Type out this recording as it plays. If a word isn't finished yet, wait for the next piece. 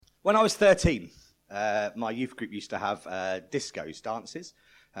When I was 13, my youth group used to have discos, dances.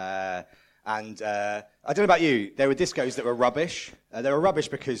 I don't know about you, there were discos that were rubbish. They were rubbish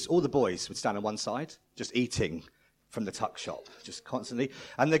because all the boys would stand on one side, just eating from the tuck shop, just constantly.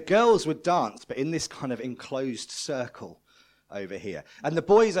 And the girls would dance, but in this kind of enclosed circle over here. And the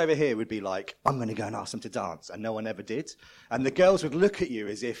boys over here would be like, I'm going to go and ask them to dance. And no one ever did. And the girls would look at you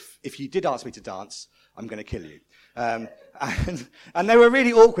as if you did ask me to dance, I'm going to kill you. And they were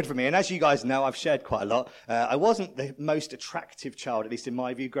really awkward for me. And as you guys know, I've shared quite a lot. I wasn't the most attractive child, at least in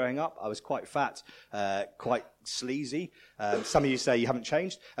my view, growing up. I was quite fat, quite sleazy. Some of you say you haven't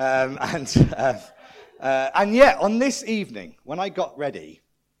changed. And yet, on this evening, when I got ready,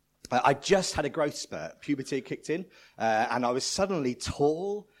 I just had a growth spurt. Puberty kicked in. And I was suddenly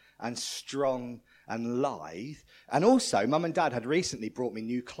tall and strong and lithe. And also, Mum and Dad had recently brought me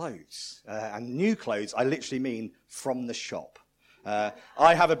new clothes. And new clothes, I literally mean from the shop.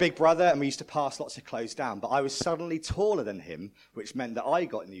 I have a big brother, and we used to pass lots of clothes down. But I was suddenly taller than him, which meant that I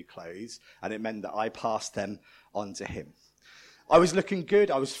got new clothes, and it meant that I passed them on to him. I was looking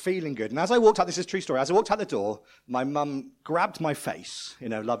good, I was feeling good. And as I walked out, this is a true story, as I walked out the door, my mum grabbed my face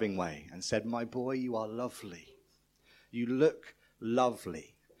in a loving way and said, "My boy, you are lovely. You look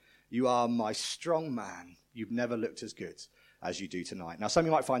lovely. You are my strong man. You've never looked as good as you do tonight." Now, some of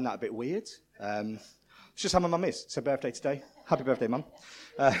you might find that a bit weird. It's just how my mum is. It's her birthday today. Happy birthday, Mum.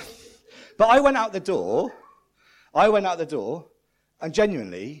 But I went out the door, and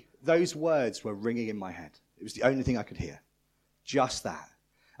genuinely, those words were ringing in my head. It was the only thing I could hear. Just that.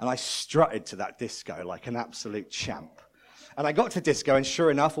 And I strutted to that disco like an absolute champ. And I got to disco, and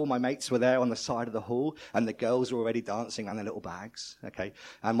sure enough, all my mates were there on the side of the hall, and the girls were already dancing around their little bags, okay?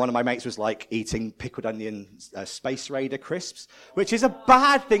 And one of my mates was, like, eating pickled onion Space Raider crisps, which is a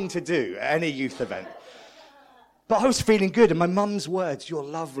bad thing to do at any youth event. But I was feeling good, and my mum's words, you're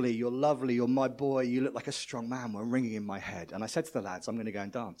lovely, you're my boy, you look like a strong man," were ringing in my head. And I said to the lads, "I'm going to go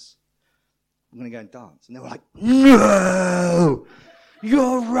and dance. I'm going to go and dance." And they were like, "No!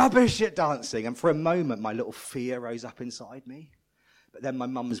 You're rubbish at dancing." And for a moment, my little fear rose up inside me. But then my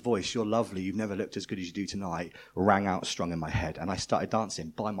mum's voice, "You're lovely, you've never looked as good as you do tonight," rang out strong in my head. And I started dancing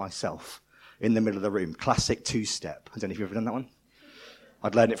by myself in the middle of the room. Classic two-step. I don't know if you've ever done that one.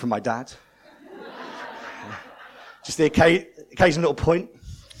 I'd learned it from my dad. Just the occasional little point.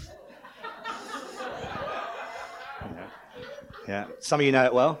 Yeah, some of you know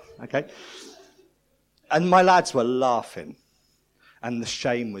it well. Okay. And my lads were laughing. And the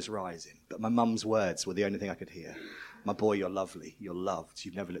shame was rising. But my mum's words were the only thing I could hear. "My boy, you're lovely. You're loved.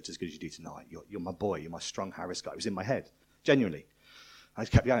 You've never looked as good as you do tonight. You're my boy. You're my strong Harris guy." It was in my head. Genuinely. I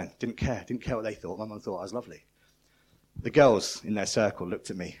just kept going. Didn't care what they thought. My mum thought I was lovely. The girls in their circle looked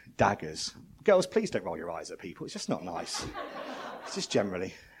at me. Daggers. Girls, please don't roll your eyes at people. It's just not nice. It's just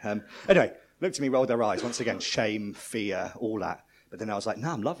generally. Anyway, looked at me, rolled their eyes. Once again, shame, fear, all that. But then I was like,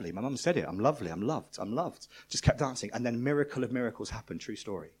 "No, I'm lovely. My mum said it. I'm lovely. I'm loved. I'm loved." Just kept dancing. And then miracle of miracles happened. True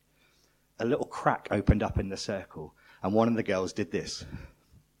story. A little crack opened up in the circle. And one of the girls did this.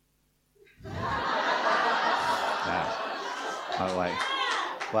 Oh,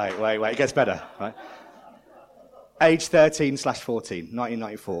 wait. It gets better, right? Age 13/14,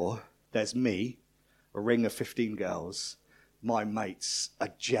 1994. There's me, a ring of 15 girls. My mates are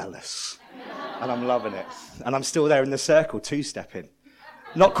jealous. And I'm loving it. And I'm still there in the circle, two-stepping.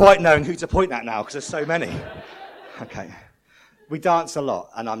 Not quite knowing who to point at now, because there's so many. Okay. We dance a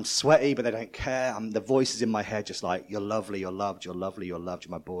lot, and I'm sweaty, but they don't care. The voice is in my head just like, "You're lovely, you're loved, you're lovely, you're loved,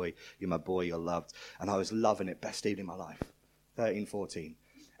 you're my boy, you're loved." And I was loving it. Best evening of my life. 13, 14.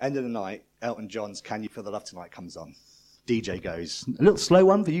 End of the night, Elton John's "Can You Feel the Love Tonight" comes on. DJ goes, "A little slow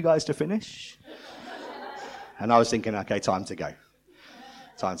one for you guys to finish." And I was thinking, okay, time to go.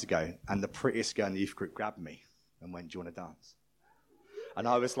 And the prettiest girl in the youth group grabbed me and went, "Do you want to dance?" And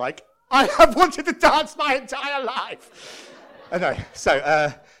I was like, I have wanted to dance my entire life. Anyway, so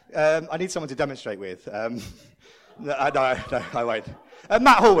I need someone to demonstrate with. No, I won't.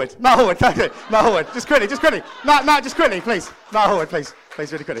 Matt Hallwood. Matt Hallwood. Just quickly. Matt, just quickly, please. Matt Hallwood, please,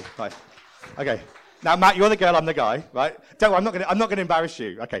 really quickly. Right. Okay. Now, Matt, you're the girl, I'm the guy, right? Don't worry, I'm not gonna embarrass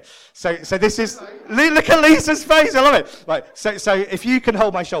you. Okay. So this is, look at Lisa's face, I love it. Right. So if you can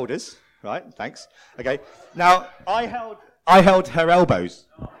hold my shoulders, right? Thanks. Okay. Now, I held her elbows.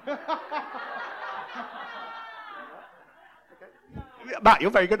 Matt, you're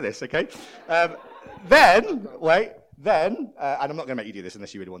very good at this, okay? Then, and I'm not going to make you do this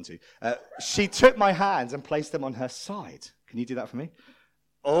unless you really want to, she took my hands and placed them on her side. Can you do that for me?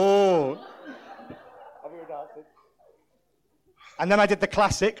 Oh. And then I did the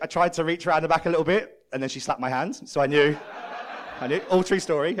classic. I tried to reach around the back a little bit, and then she slapped my hand, so I knew I knew. All true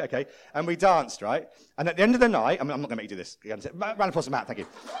story, okay. And we danced, right? And at the end of the night, I'm not going to make you do this. Round of applause for Matt, thank you.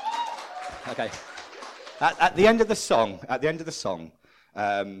 Okay. At the end of the song,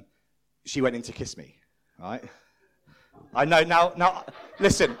 she went in to kiss me, right? I know, now,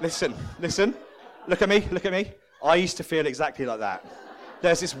 listen. Look at me. I used to feel exactly like that.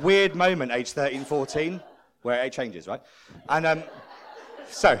 There's this weird moment, age 13, 14, where it changes, right? And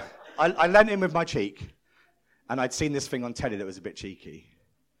so I leant in with my cheek, and I'd seen this thing on telly that was a bit cheeky,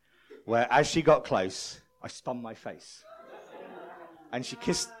 where as she got close, I spun my face. And she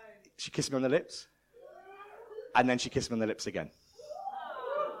kissed me on the lips, and then she kissed me on the lips again.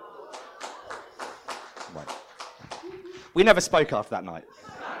 Right. We never spoke after that night.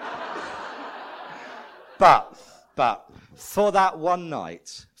 But for that one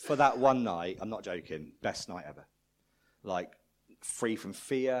night, I'm not joking, best night ever. Like, free from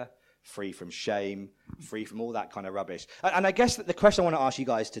fear, free from shame, free from all that kind of rubbish. And I guess that the question I want to ask you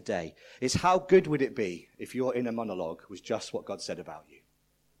guys today is, how good would it be if your inner monologue was just what God said about you?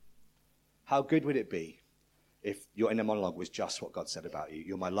 How good would it be if your inner monologue was just what God said about you?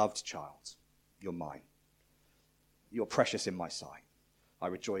 You're my loved child. You're mine. You're precious in my sight. I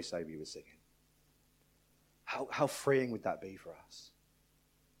rejoice over you with singing. How freeing would that be for us?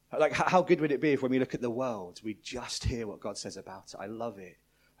 Like, how good would it be if when we look at the world, we just hear what God says about it? I love it.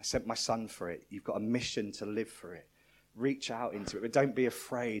 I sent my son for it. You've got a mission to live for it. Reach out into it. But don't be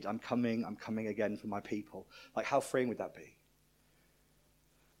afraid. I'm coming again for my people. Like, how freeing would that be?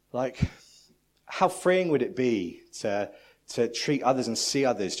 Like, how freeing would it be to treat others and see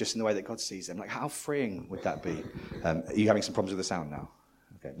others just in the way that God sees them? Like, how freeing would that be? Are you having some problems with the sound now?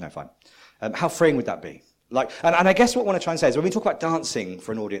 Okay, no, fine. How freeing would that be? Like, and I guess what I want to try and say is, when we talk about dancing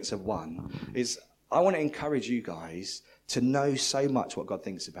for an audience of one, is I want to encourage you guys to know so much what God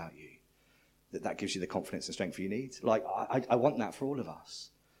thinks about you, that gives you the confidence and strength you need. Like, I want that for all of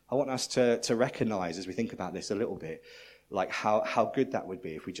us. I want us to recognize, as we think about this a little bit, like how good that would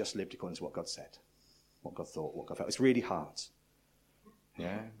be if we just lived according to what God said, what God thought, what God felt. It's really hard.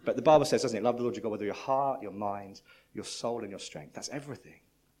 Yeah? But the Bible says, doesn't it? Love the Lord your God with your heart, your mind, your soul, and your strength. That's everything.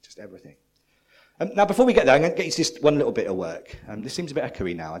 Just everything. Now, before we get there, I'm going to get you just one little bit of work. This seems a bit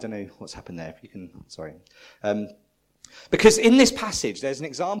echoey now. I don't know what's happened there. If you can, sorry. Because in this passage, there's an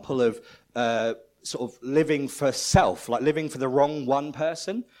example of sort of living for self, like living for the wrong one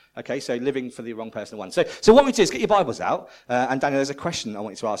person. Okay, so living for the wrong person one. So what we do is get your Bibles out. And Daniel, there's a question I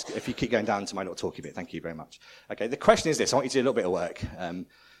want you to ask. If you keep going down to my little talky bit, thank you very much. Okay, the question is this. I want you to do a little bit of work.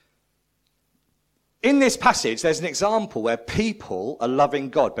 In this passage, there's an example where people are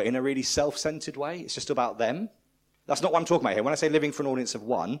loving God, but in a really self-centered way. It's just about them. That's not what I'm talking about here. When I say living for an audience of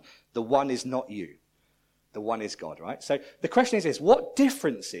one, the one is not you. The one is God, right? So the question is this: what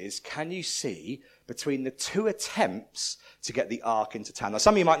differences can you see between the two attempts to get the ark into town? Now,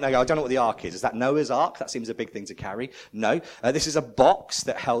 some of you might know, I don't know what the ark is. Is that Noah's ark? That seems a big thing to carry. No. This is a box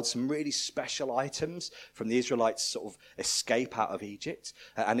that held some really special items from the Israelites' sort of escape out of Egypt.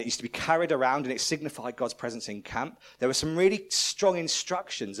 And it used to be carried around, and it signified God's presence in camp. There were some really strong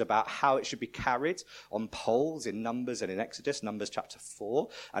instructions about how it should be carried on poles in Numbers and in Exodus, Numbers chapter 4,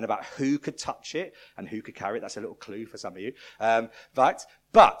 and about who could touch it and who could carry it. That's a little clue for some of you.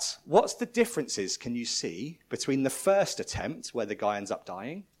 But what's the differences can you see between the first attempt, where the guy ends up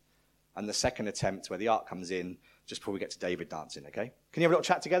dying, and the second attempt, where the ark comes in just before we get to David dancing, okay? Can you have a little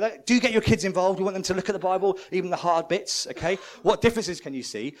chat together? Do get your kids involved. We want them to look at the Bible, even the hard bits, okay? What differences can you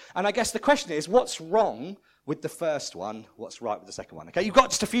see? And I guess the question is, what's wrong with the first one? What's right with the second one? Okay, you've got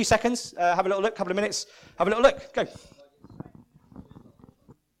just a few seconds. Have a little look, couple of minutes. Have a little look. Go.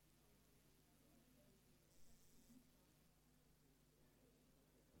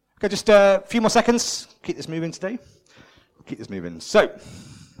 Okay, just a few more seconds. Keep this moving today. Keep this moving. So,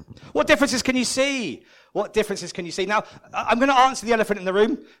 what differences can you see? What differences can you see? Now, I'm going to answer the elephant in the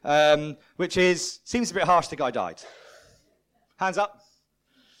room, which is, seems a bit harsh the guy died. Hands up.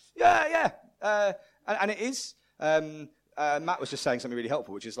 Yeah. And it is. Matt was just saying something really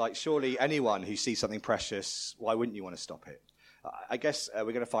helpful, which is like, surely anyone who sees something precious, why wouldn't you want to stop it? I guess we're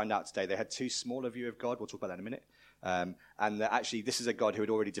going to find out today they had too small a view of God. We'll talk about that in a minute. And actually, this is a God who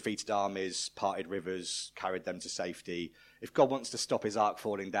had already defeated armies, parted rivers, carried them to safety. If God wants to stop his ark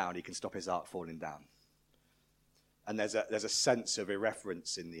falling down, he can stop his ark falling down. And there's a sense of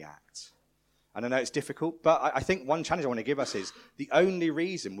irreverence in the act. And I know it's difficult, but I think one challenge I want to give us is the only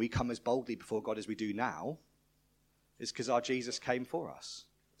reason we come as boldly before God as we do now is because our Jesus came for us.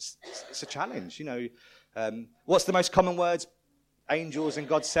 It's a challenge, you know. What's the most common words angels and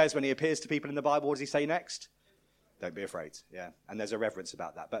God says when he appears to people in the Bible? What does he say next? Don't be afraid, yeah. And there's a reverence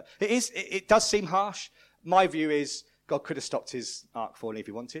about that. But it does seem harsh. My view is God could have stopped his ark falling if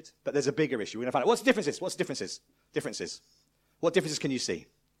he wanted, but there's a bigger issue. We're going to find out. What's the differences? What's the differences? Differences. What differences can you see?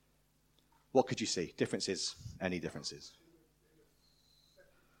 What could you see? Differences. Any differences?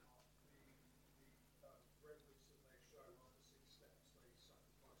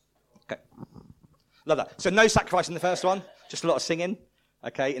 Okay. Love that. So no sacrifice in the first one, just a lot of singing.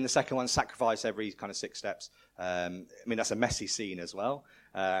 Okay, in the second one, sacrifice every kind of 6 steps. I mean, that's a messy scene as well.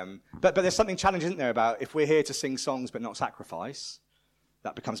 But there's something challenging, isn't there, about if we're here to sing songs but not sacrifice,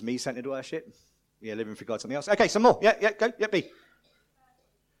 that becomes me-centered worship. Yeah, living for God, something else. Okay, some more. Yeah, go. Yeah, B.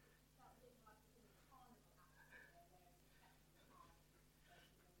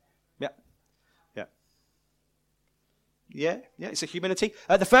 Yeah, it's a humility.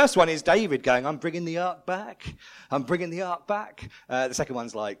 The first one is David going, I'm bringing the ark back. I'm bringing the ark back. The second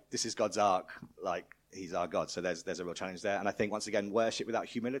one's like, this is God's ark. Like, he's our God. So there's a real challenge there. And I think, once again, worship without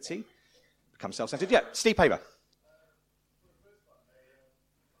humility becomes self-centered. Yeah, Steve Paver.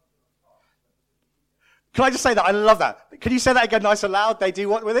 Can I just say that? I love that. Can you say that again nice and loud? They do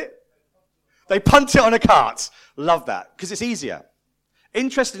what with it? They punt it on a cart. Love that. Because it's easier.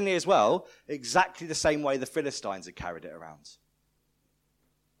 Interestingly as well, exactly the same way the Philistines had carried it around,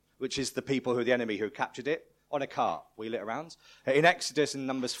 which is the people who are the enemy who captured it on a cart, wheel it around. In Exodus and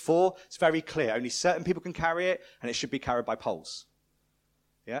Numbers 4, it's very clear. Only certain people can carry it, and it should be carried by poles.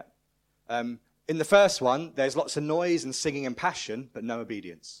 Yeah. In the first one, there's lots of noise and singing and passion, but no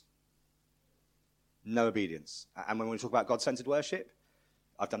obedience. No obedience. And when we talk about God-centered worship,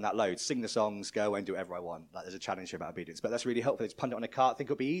 I've done that loads. Sing the songs, go away and do whatever I want. Like, there's a challenge here about obedience. But that's really helpful. It's punt it on a cart. I think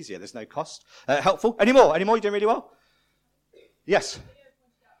it'll be easier. There's no cost. Helpful. Any more? You're doing really well? Yes.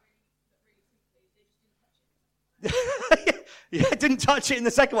 Yeah, didn't touch it in the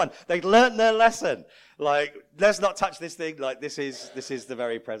second one. They learnt their lesson. Like, let's not touch this thing. Like, this is the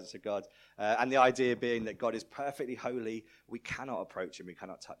very presence of God. And the idea being that God is perfectly holy. We cannot approach him. We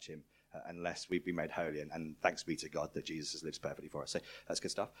cannot touch him. Unless we've been made holy, and thanks be to God that Jesus lives perfectly for us. So that's good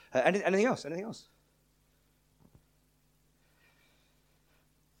stuff. Anything else?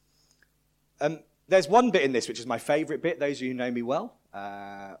 There's one bit in this which is my favourite bit. Those of you who know me well,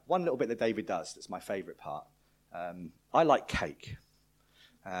 one little bit that David does that's my favourite part. I like cake.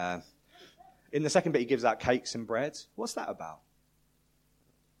 In the second bit, he gives out cakes and bread. What's that about?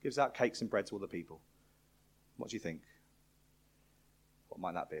 Gives out cakes and bread to all the people. What do you think? What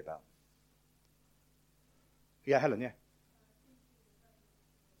might that be about? Yeah, Helen, yeah.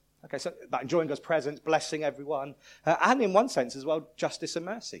 Okay, so about enjoying God's presence, blessing everyone, and in one sense as well, justice and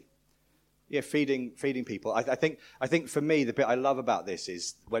mercy. Yeah, feeding people. I think for me, the bit I love about this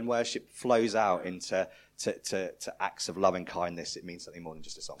is when worship flows out into to acts of love and kindness, it means something more than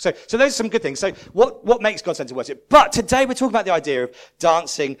just a song. So those are some good things. So what makes God-centered worship? But today we're talking about the idea of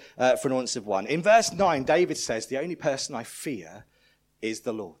dancing for an audience of one. In verse 9, David says, the only person I fear is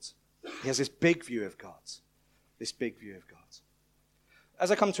the Lord. He has this big view of God. This big view of God. As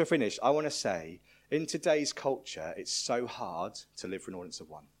I come to a finish, I want to say, in today's culture, it's so hard to live for an audience of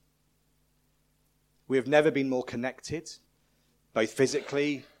one. We have never been more connected, both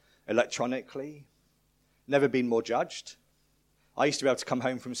physically, electronically, never been more judged. I used to be able to come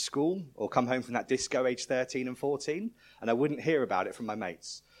home from school or come home from that disco age 13 and 14, and I wouldn't hear about it from my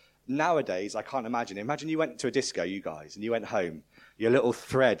mates. Nowadays, I can't imagine. Imagine you went to a disco, you guys, and you went home. Your little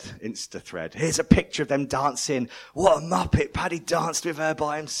thread, Insta thread. Here's a picture of them dancing. What a muppet. Paddy danced with her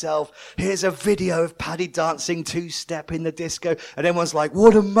by himself. Here's a video of Paddy dancing two-step in the disco. And everyone's like,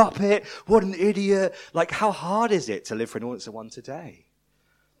 what a muppet. What an idiot. Like, how hard is it to live for an audience of one today?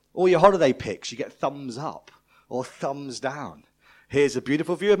 All your holiday pics, you get thumbs up or thumbs down. Here's a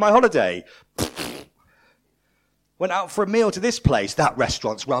beautiful view of my holiday. Went out for a meal to this place. That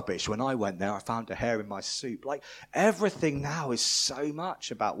restaurant's rubbish. When I went there, I found a hair in my soup. Like, everything now is so much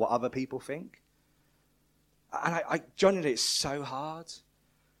about what other people think. And I genuinely, it's so hard.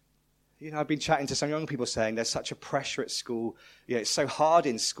 You know, I've been chatting to some young people saying there's such a pressure at school. You know, it's so hard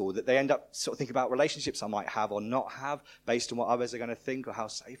in school that they end up sort of thinking about relationships I might have or not have based on what others are going to think or how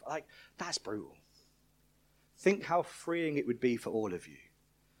safe. Like, that's brutal. Think how freeing it would be for all of you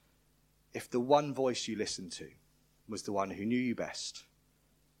if the one voice you listened to was the one who knew you best,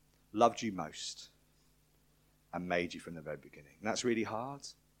 loved you most, and made you from the very beginning. And that's really hard.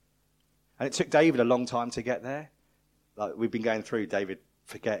 And it took David a long time to get there. Like, we've been going through David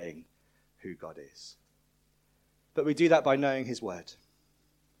forgetting who God is. But we do that by knowing his word.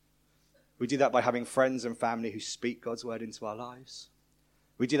 We do that by having friends and family who speak God's word into our lives.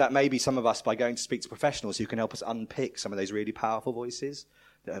 We do that, maybe some of us, by going to speak to professionals who can help us unpick some of those really powerful voices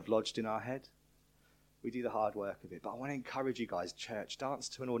that have lodged in our head. We do the hard work of it. But I want to encourage you guys, church, dance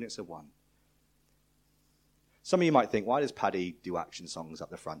to an audience of one. Some of you might think, why does Paddy do action songs up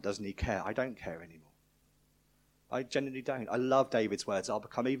the front? Doesn't he care? I don't care anymore. I genuinely don't. I love David's words. I'll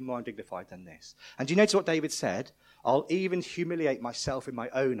become even more undignified than this. And do you notice what David said? I'll even humiliate myself in my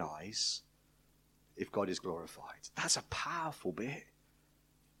own eyes if God is glorified. That's a powerful bit.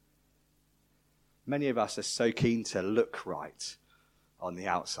 Many of us are so keen to look right on the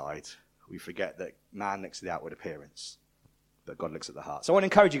outside, we forget that man looks at the outward appearance, but God looks at the heart. So I want to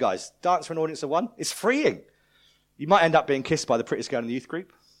encourage you guys, dance for an audience of one. It's freeing. You might end up being kissed by the prettiest girl in the youth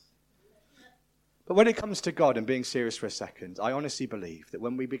group. But when it comes to God and being serious for a second, I honestly believe that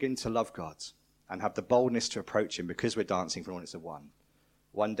when we begin to love God and have the boldness to approach him because we're dancing for an audience of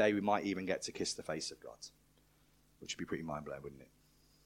one day we might even get to kiss the face of God, which would be pretty mind-blowing, wouldn't it?